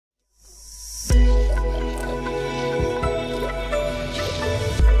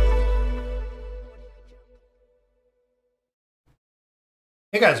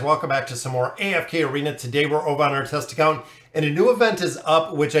Hey guys, welcome back to some more AFK Arena. Today we're over on our test account and a new event is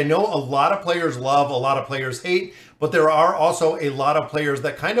up, which I know a lot of players love, a lot of players hate, but there are also a lot of players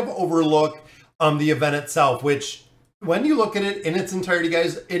that kind of overlook the event itself, which when you look at it in its entirety,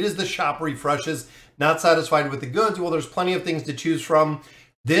 guys, it is the shop refreshes. Not satisfied with the goods? Well, there's plenty of things to choose from.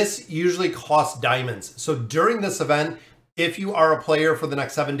 This usually costs diamonds. So during this event, if you are a player for the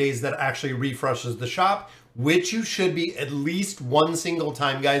next 7 days that actually refreshes the shop, which you should be at least one single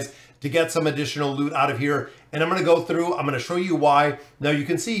time, guys, to get some additional loot out of here. And I'm going to go through, I'm going to show you why. Now you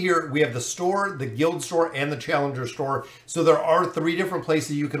can see here, we have the store, the guild store, and the challenger store. So there are 3 different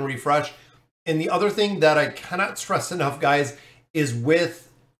places you can refresh. And the other thing that I cannot stress enough, guys, is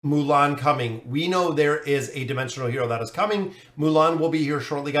with Mulan coming. We know there is a dimensional hero that is coming. Mulan will be here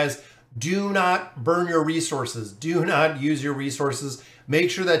shortly, guys. Do not burn your resources. Do not use your resources. Make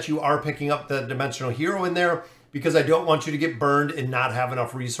sure that you are picking up the dimensional hero in there, because I don't want you to get burned and not have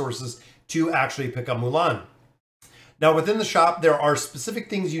enough resources to actually pick up Mulan. Now within the shop, there are specific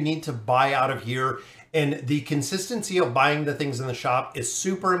things you need to buy out of here, and the consistency of buying the things in the shop is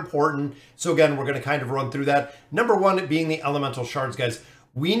super important. So again, we're going to kind of run through that. Number 1 being the elemental shards, guys.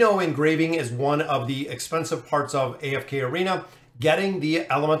 We know engraving is one of the expensive parts of AFK Arena. Getting the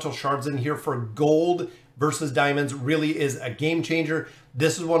elemental shards in here for gold versus diamonds really is a game changer.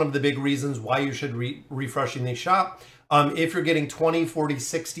 This is one of the big reasons why you should refreshing the shop. If you're getting 20, 40,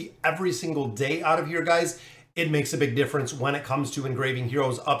 60 every single day out of here, guys, it makes a big difference when it comes to engraving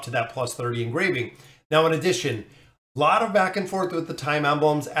heroes up to that plus 30 engraving. Now, in addition, a lot of back and forth with the time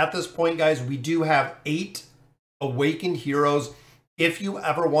emblems. At this point, guys, we do have 8 awakened heroes. If you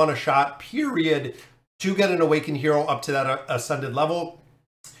ever want a shot, period, to get an awakened hero up to that ascended level,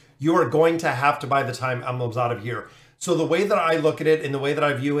 you are going to have to buy the time emblems out of here. So the way that I look at it and the way that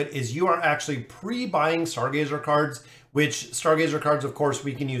I view it is you are actually pre-buying Stargazer cards, which Stargazer cards, of course,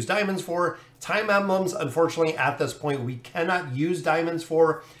 we can use diamonds for. Time emblems, unfortunately, at this point, we cannot use diamonds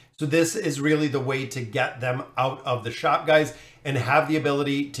for. So this is really the way to get them out of the shop, guys, and have the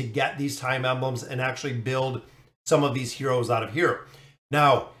ability to get these time emblems and actually build some of these heroes out of here.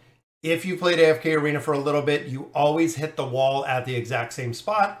 Now, if you played AFK Arena for a little bit, you always hit the wall at the exact same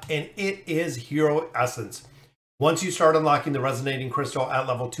spot, and it is Hero Essence. Once you start unlocking the Resonating Crystal at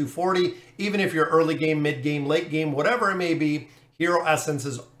level 240, even if you're early game, mid game, late game, whatever it may be, Hero Essence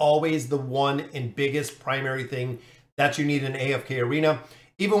is always the one and biggest primary thing that you need in AFK Arena.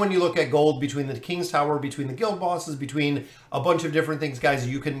 Even when you look at gold between the King's Tower, between the guild bosses, between a bunch of different things, guys,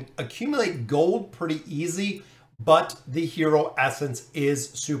 you can accumulate gold pretty easy, but the Hero Essence is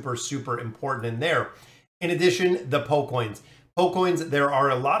super, super important in there. In addition, the Poe Coins. Poe Coins, there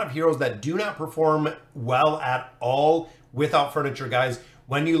are a lot of heroes that do not perform well at all without furniture, guys.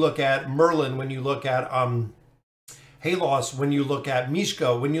 When you look at Merlin, when you look at Halos, when you look at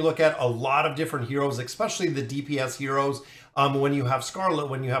Mishka, when you look at a lot of different heroes, especially the DPS heroes, when you have Scarlet,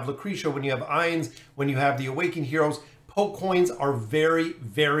 when you have Lucretia, when you have Ainz, when you have the Awakened heroes, Poe Coins are very,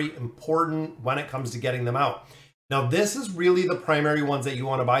 very important when it comes to getting them out. Now, this is really the primary ones that you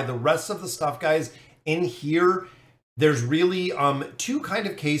want to buy. The rest of the stuff, guys, in here, there's really 2 kind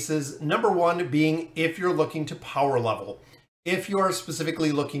of cases. Number 1 being if you're looking to power level. If you are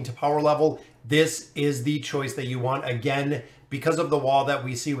specifically looking to power level, this is the choice that you want. Again, because of the wall that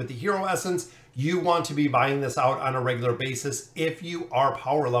we see with the Hero Essence, you want to be buying this out on a regular basis if you are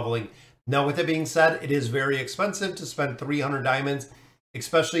power leveling. Now, with it being said, it is very expensive to spend 300 diamonds,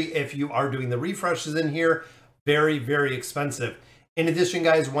 especially if you are doing the refreshes in here. Very, very expensive. In addition,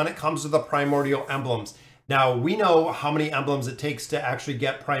 guys, when it comes to the primordial emblems, now we know how many emblems it takes to actually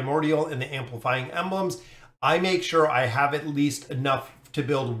get primordial and the amplifying emblems. I make sure I have at least enough to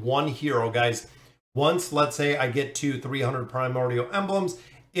build 1 hero, guys. Once, let's say I get to 300 primordial emblems,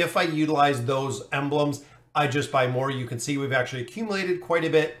 if I utilize those emblems, I just buy more. You can see we've actually accumulated quite a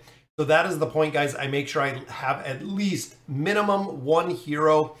bit. So that is the point, guys. I make sure I have at least minimum 1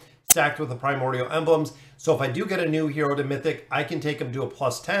 hero stacked with the primordial emblems. So if I do get a new hero to Mythic, I can take them to a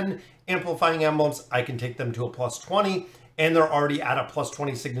plus 10. Amplifying emblems, I can take them to a plus 20. And they're already at a plus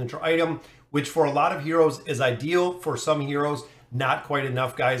 20 signature item, which for a lot of heroes is ideal. For some heroes, not quite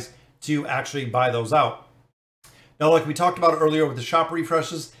enough, guys, to actually buy those out. Now, like we talked about earlier with the shop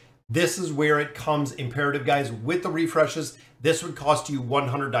refreshes, this is where it comes imperative, guys. With the refreshes, this would cost you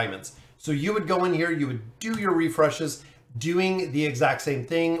 100 diamonds. So you would go in here, you would do your refreshes, doing the exact same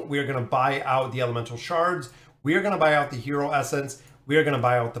thing. We are going to buy out the elemental shards. We are going to buy out the Hero Essence. We are going to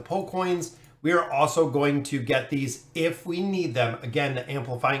buy out the Poe Coins. We are also going to get these if we need them. Again, the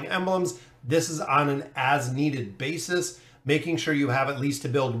amplifying emblems. This is on an as needed basis, making sure you have at least to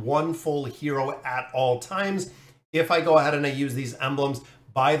build 1 full hero at all times. If I go ahead and I use these emblems,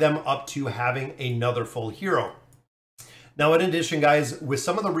 buy them up to having another full hero. Now, in addition, guys, with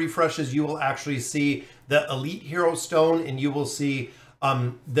some of the refreshes, you will actually see the Elite Hero Stone, and you will see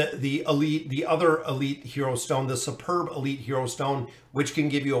the other Elite Hero Stone, the Superb Elite Hero Stone, which can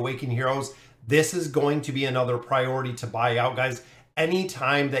give you Awakened Heroes. This is going to be another priority to buy out, guys.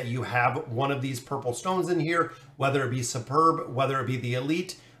 Anytime that you have one of these purple stones in here, whether it be Superb, whether it be the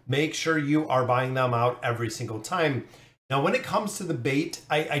Elite, make sure you are buying them out every single time. Now, when it comes to the bait,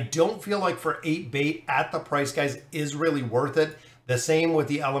 I don't feel like for 8 bait at the price, guys, is really worth it. The same with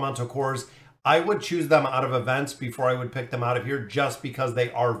the Elemental Cores. I would choose them out of events before I would pick them out of here, just because they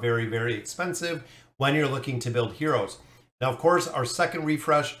are very, very expensive when you're looking to build heroes. Now, of course, our second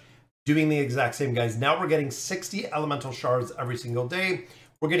refresh, doing the exact same, guys. Now we're getting 60 Elemental Shards every single day.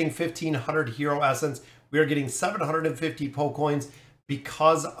 We're getting 1,500 Hero Essence. We are getting 750 Poke Coins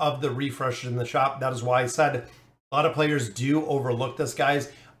because of the refreshes in the shop. That is why I said a lot of players do overlook this,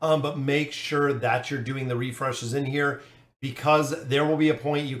 guys, but make sure that you're doing the refreshes in here, because there will be a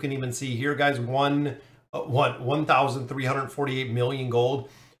point you can even see here, guys, 1,348 million gold.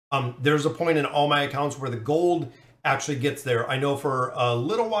 There's a point in all my accounts where the gold actually gets there. I know for a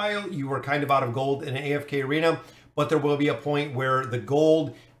little while you were kind of out of gold in AFK Arena, but there will be a point where the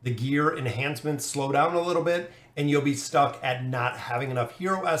gold, the gear enhancements slow down a little bit, and you'll be stuck at not having enough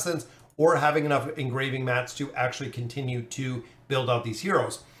hero essence or having enough engraving mats to actually continue to build out these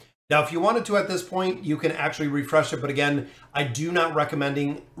heroes. Now, if you wanted to at this point, you can actually refresh it. But again, I do not recommend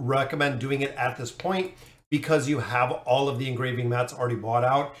doing it at this point, because you have all of the engraving mats already bought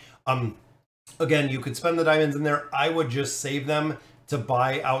out. Again, you could spend the diamonds in there. I would just save them to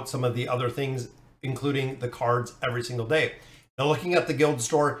buy out some of the other things, including the cards every single day. Now, looking at the guild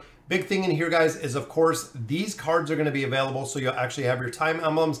store, big thing in here, guys, is of course these cards are going to be available, so you'll actually have your time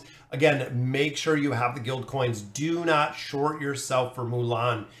emblems. Again, make sure you have the guild coins. Do not short yourself for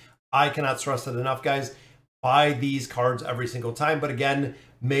Mulan. I cannot stress it enough, guys. Buy these cards every single time, but again,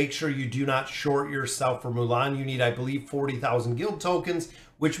 make sure you do not short yourself for Mulan. You need, I believe, 40,000 guild tokens,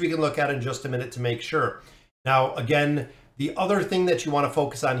 which we can look at in just a minute to make sure. Now, again, the other thing that you want to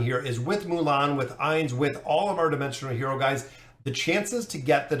focus on here is with Mulan, with Ainz, with all of our dimensional hero, guys, the chances to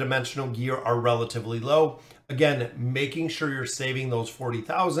get the dimensional gear are relatively low. Again, making sure you're saving those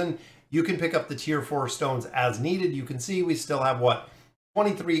 40,000. You can pick up the tier 4 stones as needed. You can see we still have, what,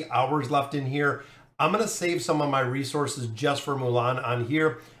 23 hours left in here. I'm going to save some of my resources just for Mulan on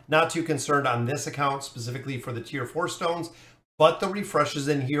here. Not too concerned on this account specifically for the tier 4 stones, but the refreshes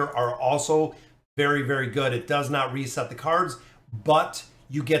in here are also very, very good. It does not reset the cards, but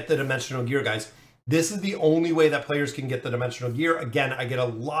you get the dimensional gear, guys. This is the only way that players can get the dimensional gear. Again, I get a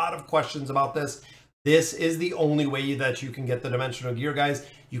lot of questions about this. This is the only way that you can get the dimensional gear, guys.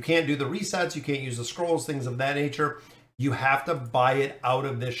 You can't do the resets. You can't use the scrolls, things of that nature. You have to buy it out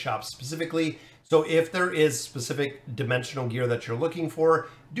of this shop specifically. So if there is specific dimensional gear that you're looking for,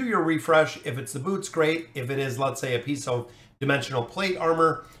 do your refresh. If it's the boots, great. If it is, let's say, a piece of dimensional plate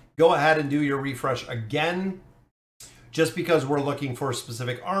armor, go ahead and do your refresh again, just because we're looking for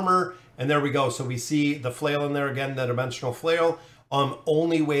specific armor. And there we go. So we see the flail in there again, the dimensional flail.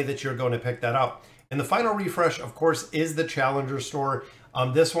 Only way that you're going to pick that up. And the final refresh, of course, is the Challenger store.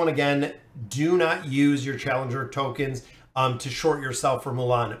 This one, again, do not use your Challenger tokens to short yourself for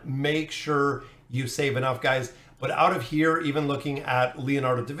Mulan. Make sure you save enough, guys. But out of here, even looking at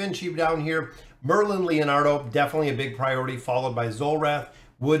Leonardo da Vinci down here, Merlin, Leonardo, definitely a big priority, followed by Zolrath,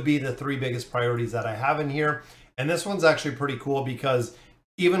 would be the 3 biggest priorities that I have in here. And this one's actually pretty cool because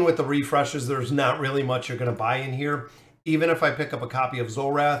even with the refreshes, there's not really much you're going to buy in here. Even if I pick up a copy of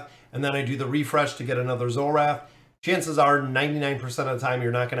Zolrath and then I do the refresh to get another Zolrath, chances are 99% of the time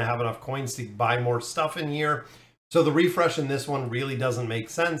you're not going to have enough coins to buy more stuff in here. So the refresh in this one really doesn't make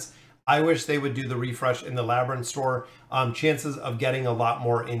sense. I wish they would do the refresh in the Labyrinth store. Chances of getting a lot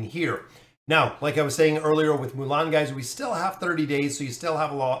more in here. Now, like I was saying earlier with Mulan, guys, we still have 30 days, so you still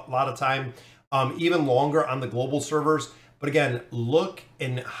have a lot of time, even longer on the global servers. But again, look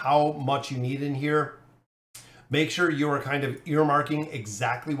in how much you need in here. Make sure you are kind of earmarking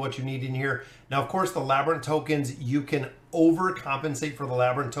exactly what you need in here. Now, of course, the Labyrinth tokens, you can overcompensate for the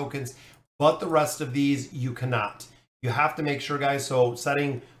Labyrinth tokens, but the rest of these you cannot. You have to make sure, guys, so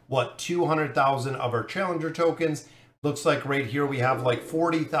setting, what, 200,000 of our Challenger tokens. Looks like right here we have like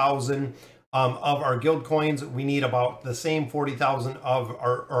 40,000 of our guild coins. We need about the same 40,000 of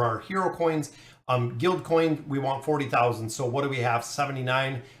our hero coins. Guild coin, we want 40,000. So what do we have?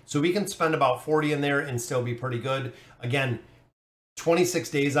 79. So we can spend about 40 in there and still be pretty good. Again, 26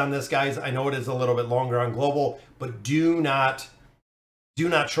 days on this, guys. I know it is a little bit longer on global, but do not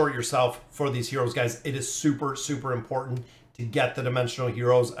short yourself for these heroes, guys. It is super, super important to get the dimensional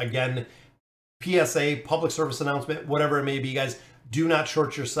heroes. Again, PSA, public service announcement, whatever it may be, guys, do not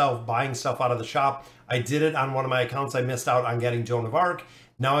short yourself buying stuff out of the shop. I did it on one of my accounts. I missed out on getting Joan of Arc.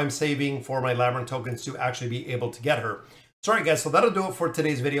 Now I'm saving for my Labyrinth tokens to actually be able to get her. Sorry guys, so that'll do it for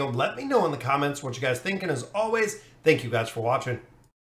today's video. Let me know in the comments what you guys think, and as always, thank you guys for watching.